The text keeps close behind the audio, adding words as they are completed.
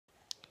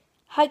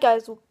Hi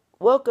guys,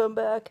 welcome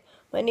back.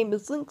 My name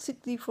is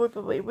Link64,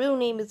 but my real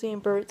name is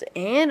Ambert,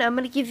 and I'm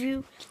gonna give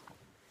you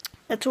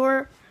a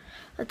tour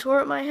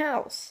of my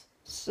house.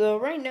 So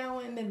right now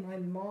I'm in my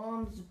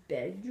mom's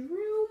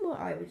bedroom.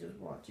 I was just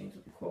watching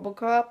some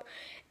kwebbekop.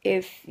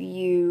 If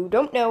you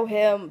don't know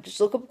him, just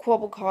look up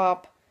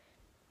kwebbekop.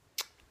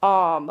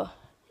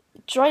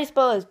 Try to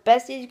spell it as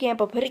best as you can,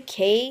 but put a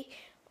K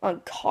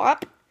on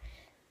cop.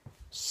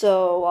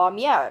 So,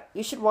 yeah,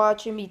 you should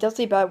watch him. He does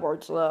say bad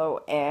words,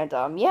 though. And,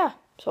 yeah.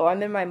 So,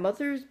 I'm in my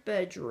mother's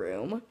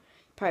bedroom.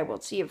 Probably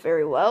won't see it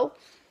very well.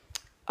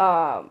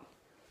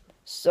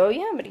 So,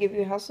 yeah, I'm going to give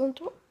you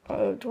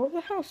a tour of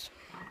the house.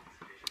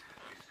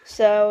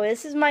 So,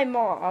 this is my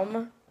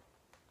mom.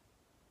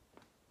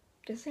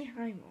 Just say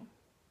hi, Mom.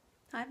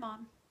 Hi,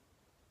 Mom.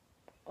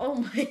 Oh,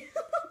 my.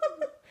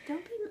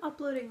 Don't be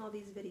uploading all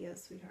these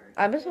videos, sweetheart.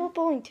 I'm just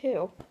uploading,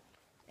 too.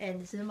 And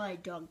this is my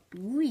dog,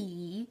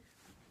 Booey.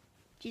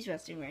 She's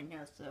resting right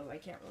now, so I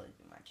can't really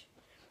do much.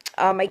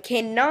 I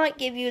cannot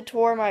give you a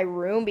tour of my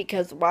room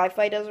because the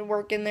Wi-Fi doesn't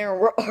work in there.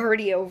 We're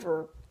already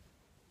over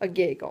a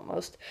gig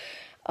almost.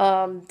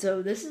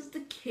 So this is the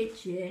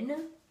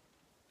kitchen.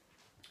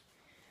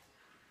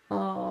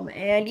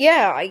 And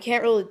yeah, I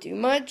can't really do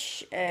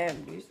much.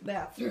 And use the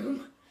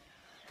bathroom.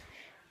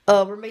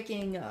 We're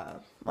making,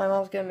 my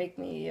mom's gonna make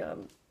me,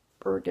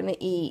 we're gonna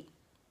eat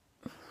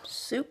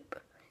soup.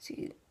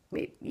 See,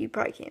 maybe you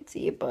probably can't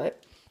see it,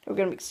 but we're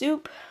gonna make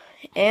soup.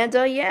 And,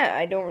 yeah,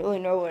 I don't really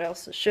know what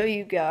else to show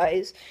you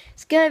guys.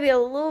 It's gonna be a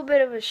little bit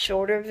of a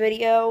shorter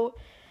video.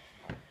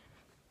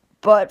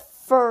 But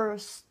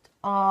first,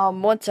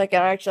 1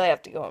 second, actually I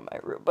have to go in my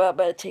room, but I'm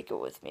gonna take it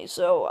with me.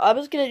 So, I'm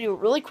just gonna do a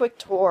really quick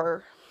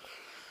tour.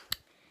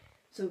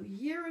 So,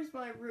 here is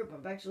my room.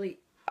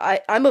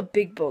 I'm a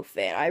big book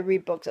fan. I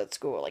read books at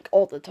school, like,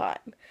 all the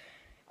time.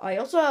 I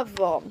also have,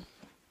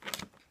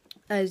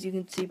 as you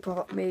can see,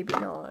 maybe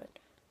not,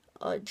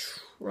 a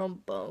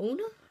trombone.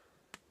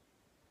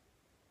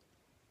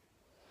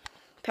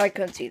 I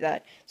couldn't see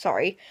that.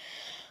 Sorry.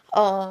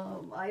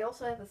 I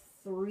also have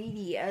a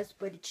 3DS,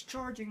 but it's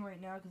charging right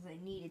now because I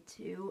needed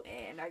to,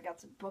 and I got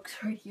some books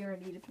right here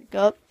I need to pick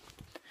up.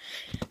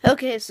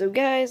 Okay, so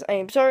guys, I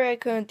am sorry I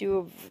couldn't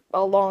do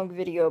a long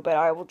video, but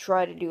I will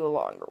try to do a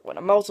longer one.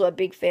 I'm also a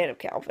big fan of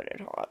Calvin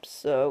and Hobbes.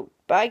 So,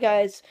 bye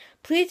guys.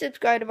 Please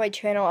subscribe to my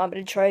channel. I'm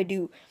going to try to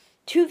do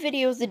 2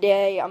 videos a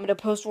day. I'm going to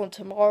post one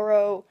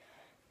tomorrow,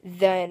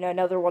 then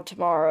another one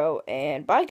tomorrow, and bye.